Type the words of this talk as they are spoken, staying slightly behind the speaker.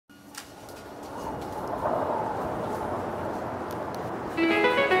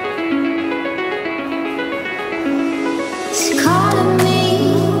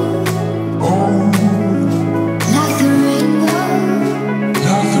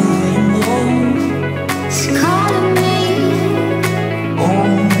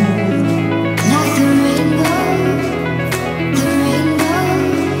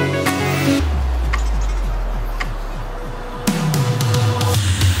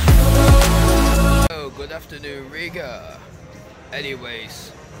afternoon, Riga.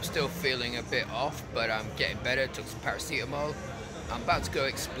 Anyways, I'm still feeling a bit off, but I'm getting better. Took some paracetamol. I'm about to go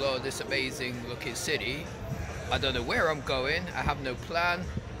explore this amazing looking city. I don't know where I'm going. I have no plan.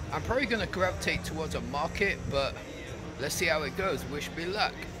 I'm probably going to gravitate towards a market, but let's see how it goes. Wish me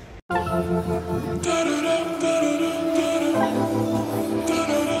luck.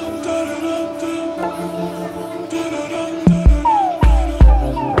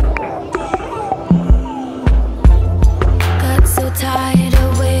 Got so tired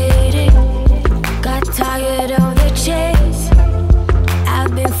of waiting, got tired of the chase.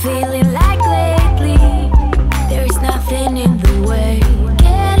 I've been feeling like lately there's nothing in the way.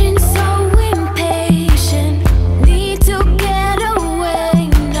 Getting so impatient, need to get away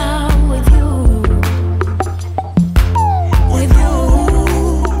now with you, with you.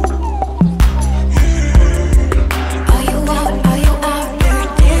 Are you out there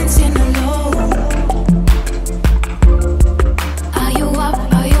dancing alone? Are you up,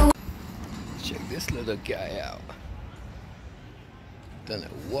 are you? Check this little guy out. Don't know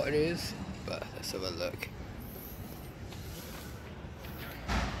what it is, but let's have a look.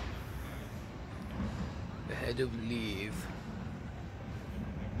 The head of leaf.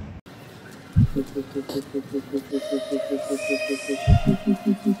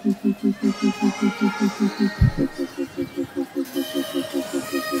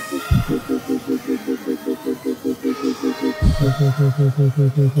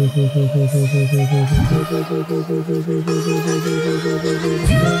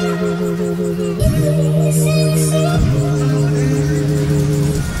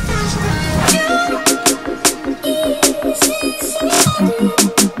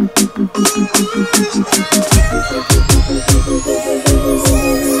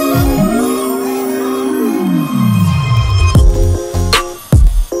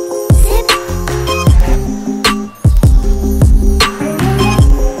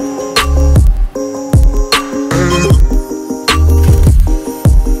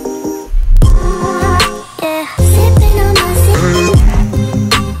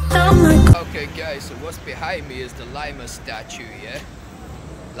 So what's behind me is the Lima statue, yeah?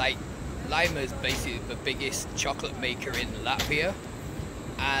 Like, Lima is basically the biggest chocolate maker in Latvia.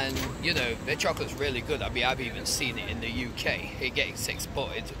 And, you know, their chocolate's really good. I mean, I've even seen it in the UK. It gets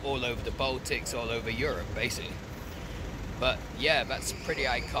exported all over the Baltics, all over Europe, basically. But, yeah, that's pretty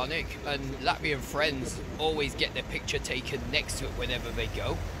iconic. And Latvian friends always get their picture taken next to it whenever they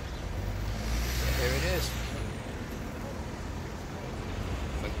go. So here it is.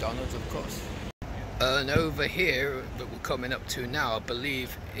 McDonald's, of course. And over here that we're coming up to now, I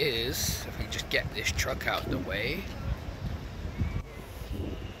believe is, if we can just get this truck out of the way,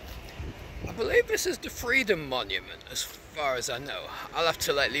 I believe this is the Freedom Monument as far as I know. I'll have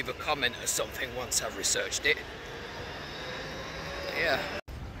to like leave a comment or something once I've researched it. Yeah.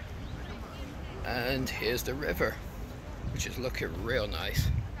 And here's the river, which is looking real nice.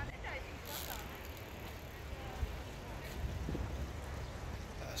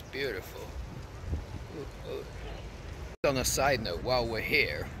 That's beautiful. On a side note, while we're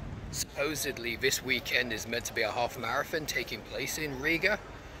here, supposedly this weekend is meant to be a half marathon taking place in Riga.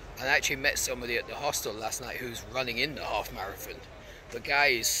 And I actually met somebody at the hostel last night who's running in the half marathon. The guy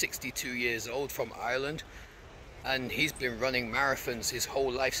is 62 years old from Ireland, and he's been running marathons his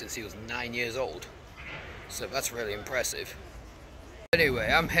whole life since he was 9 years old. So that's really impressive. Anyway,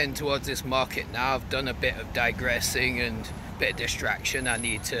 I'm heading towards this market now. I've done a bit of digressing and a bit of distraction. I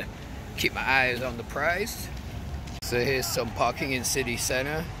need to keep my eyes on the prize. So here's some parking in city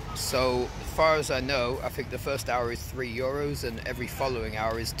centre. So as far as I know, I think the first hour is €3 and every following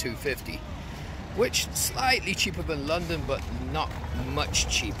hour is $2.50, which is slightly cheaper than London, but not much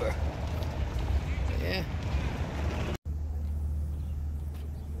cheaper. Yeah.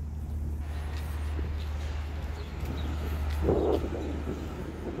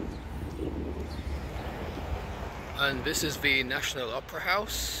 And this is the National Opera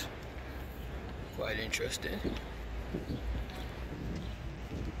House. Quite interesting.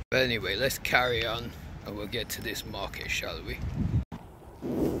 But anyway, let's carry on and we'll get to this market, shall we?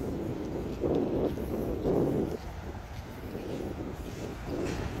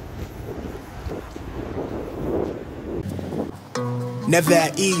 Never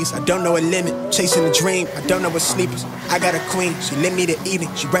at ease, I don't know a limit. Chasing a dream, I don't know what sleepers. I got a queen, she lit me to eat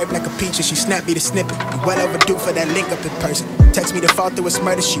it. She ripe like a peach and she snapped me to snippet. I'm well overdue for that link up in person. Text me to fall through, it's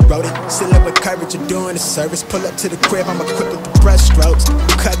murder, she wrote it. Still up with courage of doing the service. Pull up to the crib, I'm equipped with the brushstrokes.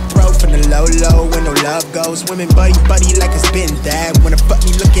 Cutthroat from the low, when no love goes. Women buddy like it's been that. When the fuck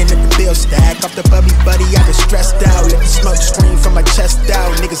me looking at the bill stack. Off the buddy, I get stressed out. Let the smoke scream from my chest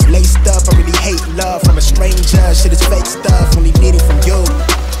out. Niggas laced up, I really hate love from a stranger. Shit is fake stuff, only need it from you.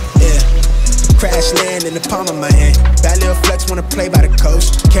 Yeah. Crash land in the palm of my hand. Bad little flex, wanna play by the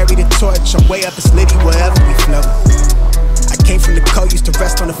coast. Carry the torch, I'm way up, it's litty wherever we float. I came from the cold, used to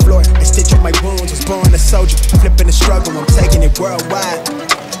rest on the floor. They stitch up my wounds, was born a soldier. Flipping the struggle, I'm taking it worldwide.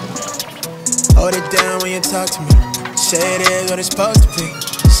 Hold it down when you talk to me. Say it is what it's supposed to be.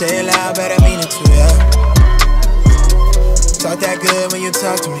 Say it loud, but I mean it too, yeah. Talk that good when you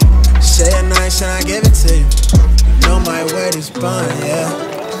talk to me. Say it nice and I give it to you. You know my word is bond, yeah.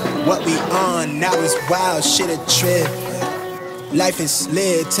 What we on now is wild, shit a trip. Life is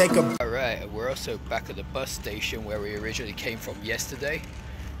slid, take a... Alright, we're also back at the bus station where we originally came from yesterday.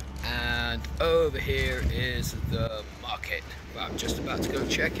 And over here is the market that I'm just about to go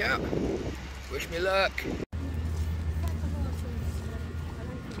check out. Wish me luck.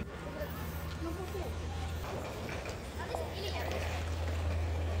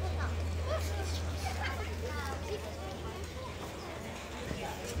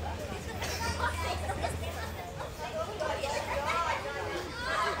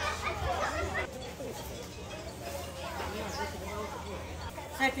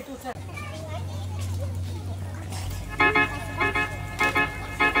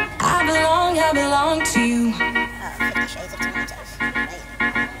 I belong to you. I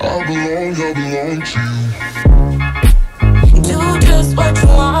belong to you. Do just what you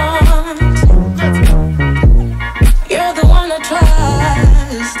want. You're the one I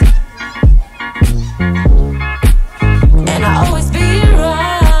trust, and I always be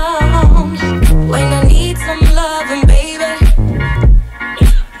around when I need some loving, baby.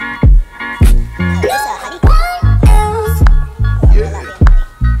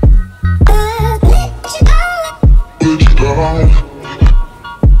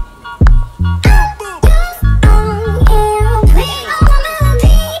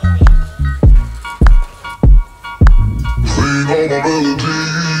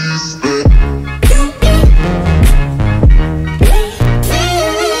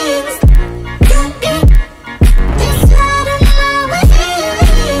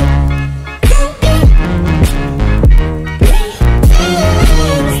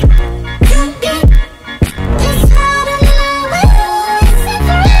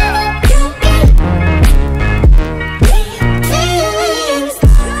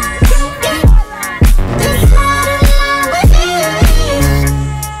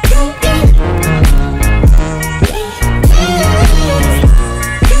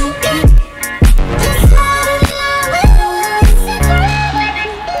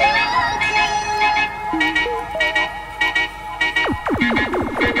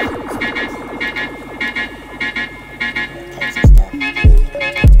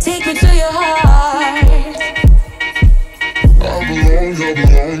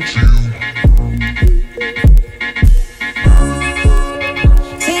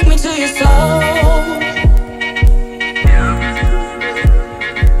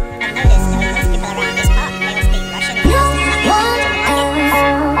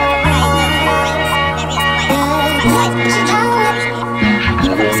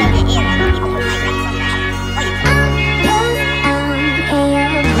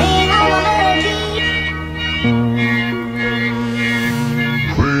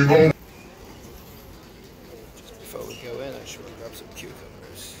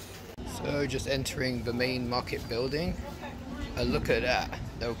 So just entering the main market building, and look at that.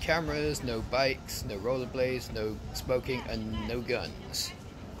 No cameras, no bikes, no rollerblades, no smoking, and no guns.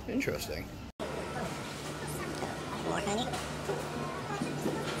 Interesting.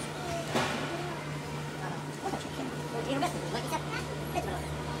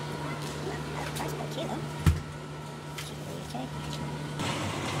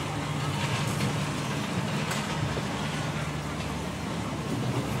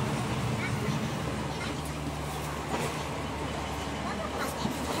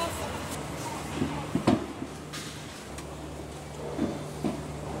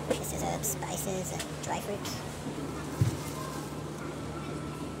 Spices and dry fruits.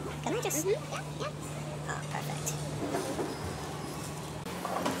 Can I just... Yeah. Oh, perfect.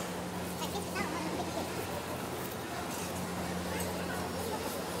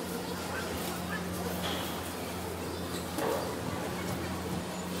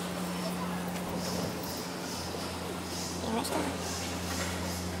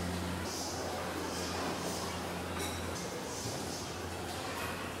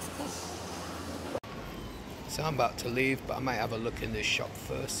 So I'm about to leave, but I might have a look in this shop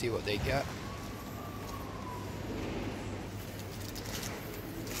first, see what they got.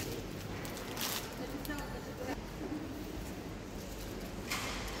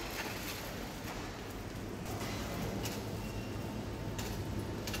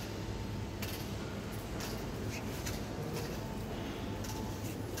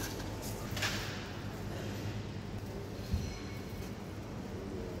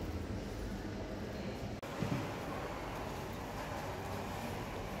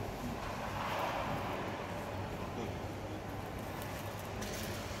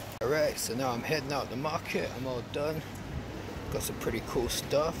 Alright, so now I'm heading out the market. I'm all done. Got some pretty cool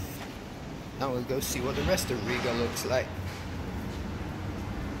stuff. Now we'll go see what the rest of Riga looks like.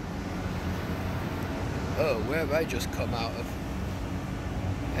 Oh, where have I just come out of?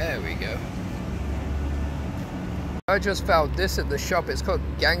 There we go. I just found this at the shop. It's called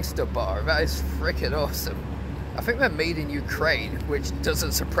Gangster Bar. That is freaking awesome. I think they're made in Ukraine, which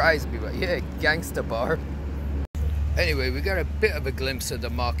doesn't surprise me, but yeah, Gangster Bar. Anyway, we got a bit of a glimpse of the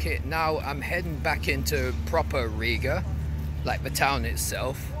market. Now I'm heading back into proper Riga, like the town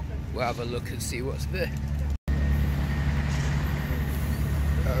itself. We'll have a look and see what's there.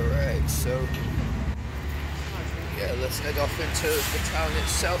 Alright, so yeah, let's head off into the town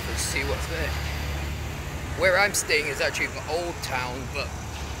itself and see what's there. Where I'm staying is actually the old town, but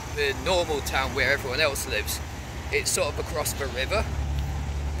the normal town where everyone else lives. It's sort of across the river.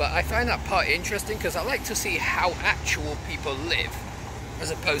 But I find that part interesting because I like to see how actual people live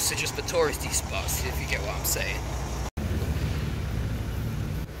as opposed to just the touristy spots, if you get what I'm saying.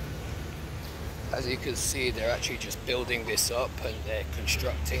 As you can see, they're actually just building this up and they're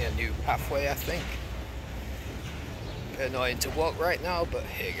constructing a new pathway, I think. They're annoying to walk right now, but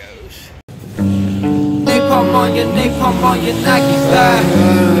here goes. Napalm on your Nike fly.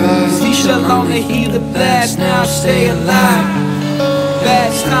 Seashell on the healer blast, now stay alive.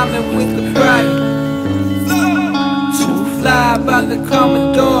 Bad timing with the pride. Too fly by the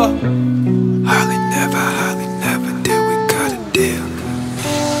Commodore. Hardly never did we got a deal.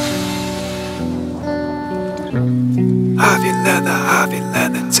 Harvey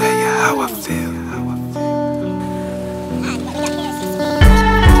leather, tell you how I feel.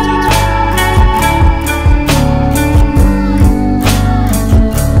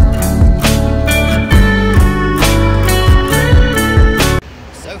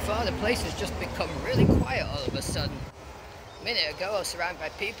 A minute ago I was surrounded by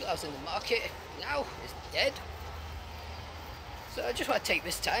people, I was in the market, now it's dead. So I just want to take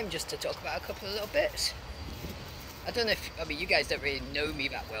this time just to talk about a couple of little bits. I don't know if, I mean, you guys don't really know me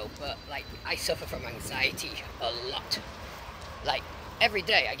that well, but like I suffer from anxiety a lot. Like every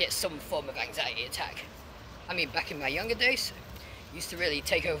day I get some form of anxiety attack. I mean, back in my younger days, it used to really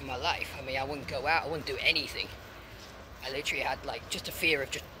take over my life. I mean, I wouldn't go out, I wouldn't do anything. I literally had like just a fear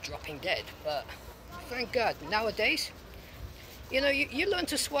of just dropping dead, but thank God, nowadays, you know, you learn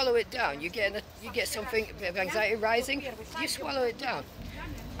to swallow it down. You get something, a bit of anxiety rising, you swallow it down.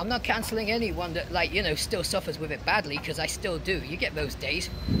 I'm not cancelling anyone that, like, you know, still suffers with it badly, because I still do. You get those days.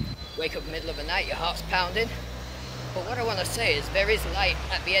 Wake up in the middle of the night, your heart's pounding. But what I want to say is there is light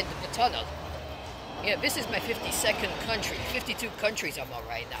at the end of the tunnel. You know, this is my 52nd country, 52 countries I'm on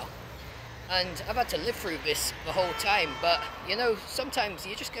right now. And I've had to live through this the whole time, but, you know, sometimes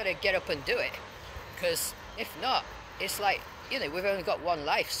you just got to get up and do it. Because if not, it's like, you know, we've only got one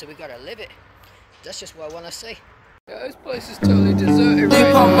life, so we've got to live it. That's just what I want to say. Yeah, this place is totally deserted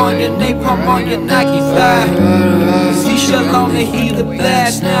right now. Napalm on your Nike fly. Seashell on the healer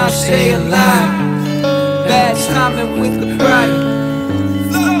blast, now stay alive. Bad timing with the pride.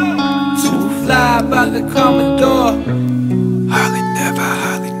 Too fly by the Commodore. Hardly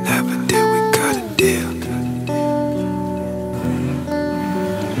never did we got a deal.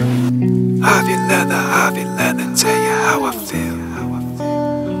 Harvey leather, tell you how I feel.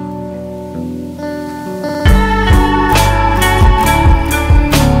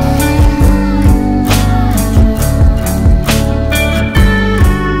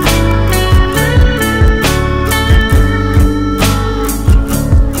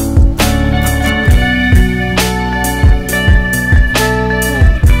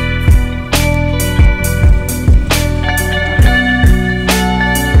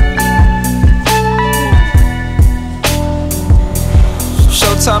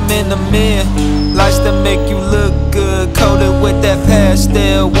 Time in the mirror, lights that make you look good, coated with that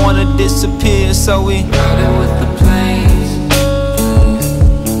pastel, wanna disappear, so we riding with the planes.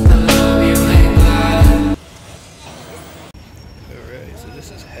 I love you, ain't lie. Alright, so this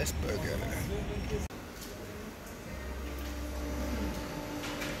is Hesburger.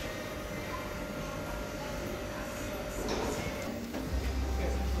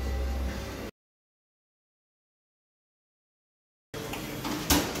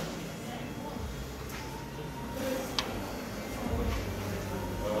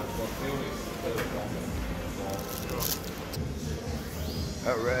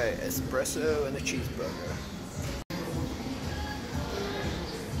 Alright, espresso and a cheeseburger.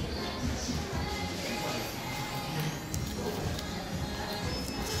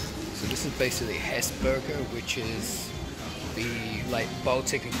 So this is basically Hesburger, which is the like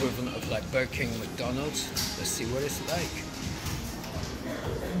Baltic equivalent of like Burger King, McDonald's. Let's see what it's like.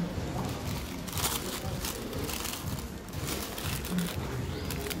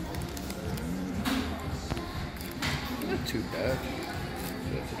 Not too bad.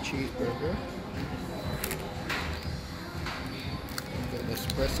 So it's a cheeseburger. Got an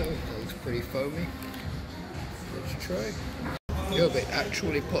espresso, that looks pretty foamy. Let's try. Yo, they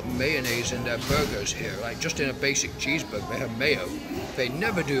actually put mayonnaise in their burgers here, like just in a basic cheeseburger, they have mayo. They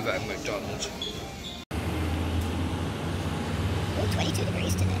never do that at McDonald's. Oh, 22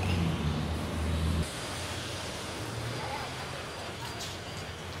 degrees today.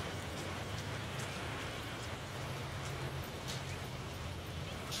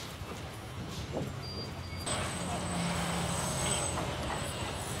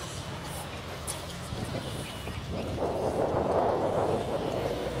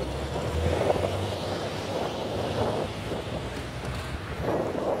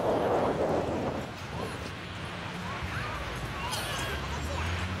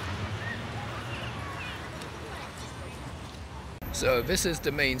 So this is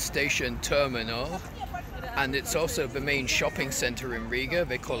the main station terminal, and it's also the main shopping center in Riga.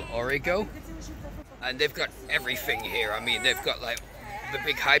 They call Origo, and they've got everything here. I mean, they've got like the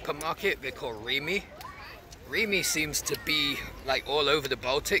big hypermarket they call Rimi. Rimi seems to be like all over the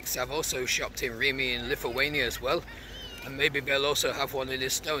Baltics. I've also shopped in Rimi in Lithuania as well, and maybe they'll also have one in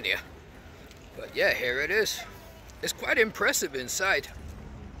Estonia. But yeah, here it is. It's quite impressive inside.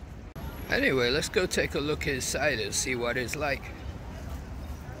 Anyway, let's go take a look inside and see what it's like.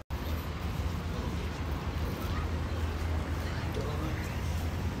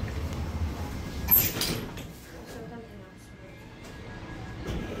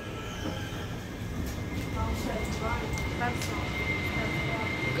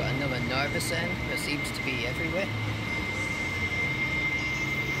 We've got another Narvesen that seems to be everywhere.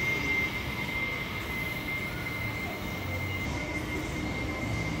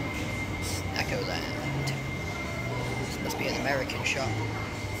 Snackoland. This must be an American shop.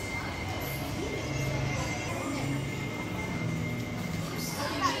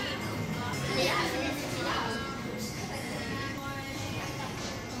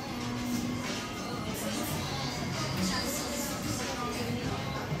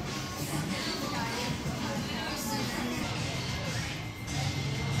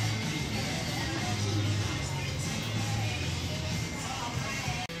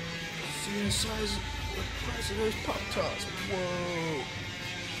 See the size, the price of those Pop-Tarts. Whoa!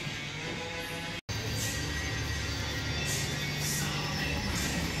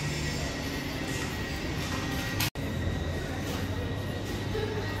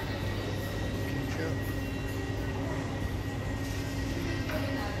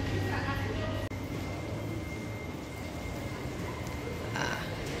 Ah,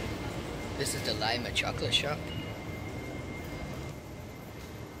 this is the Lima chocolate shop.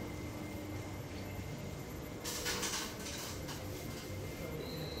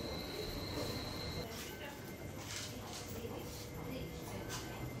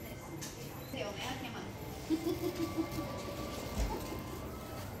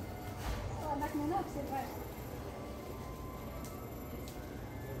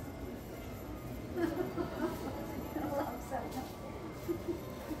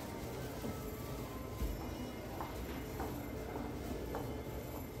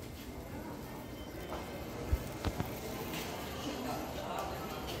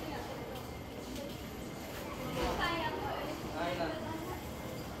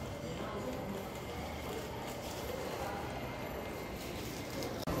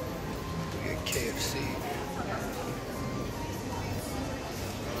 KFC.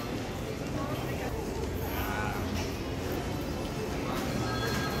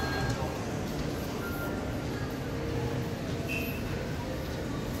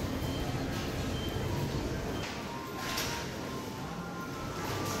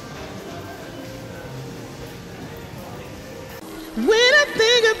 When I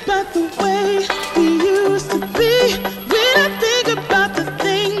think about the way we used to be, when I think about the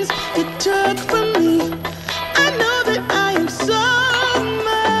things it took from me, I know that I am so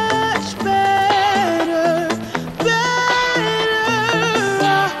much better, better.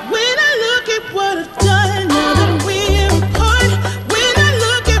 When I look at what I've done, now that we're apart, when I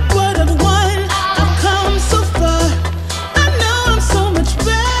look at what I've won, I've come so far, I know I'm so much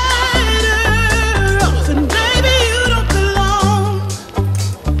better.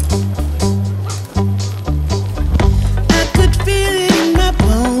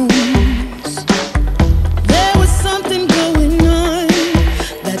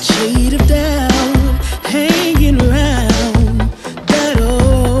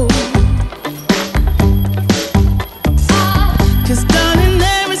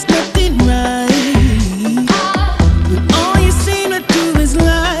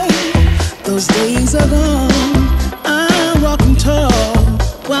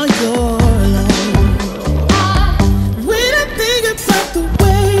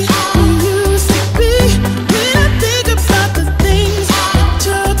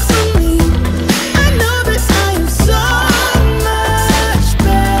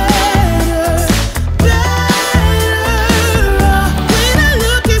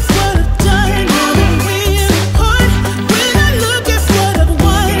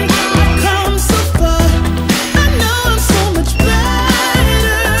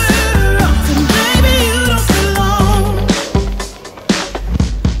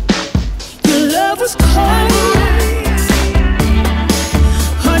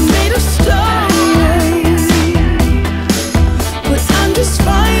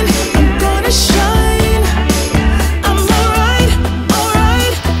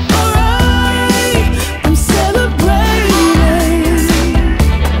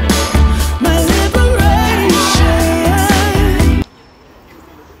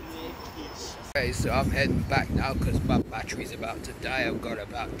 heading back now because my battery's about to die. I've got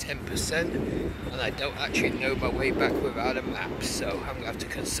about 10% and I don't actually know my way back without a map, so I'm gonna have to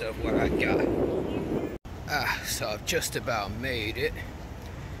conserve what I got. So I've just about made it.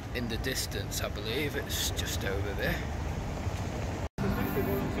 In the distance, I believe it's just over there.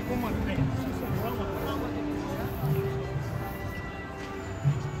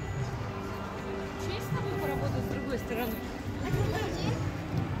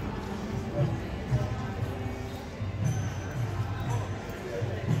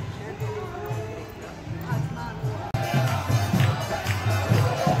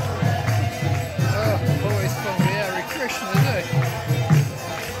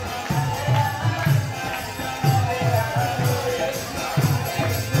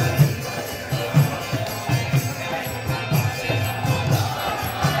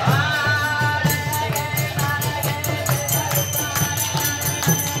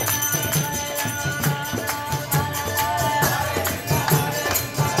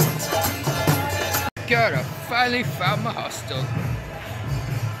 God, I finally found my hostel.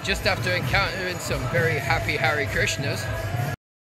 Just after encountering some very happy Hare Krishnas.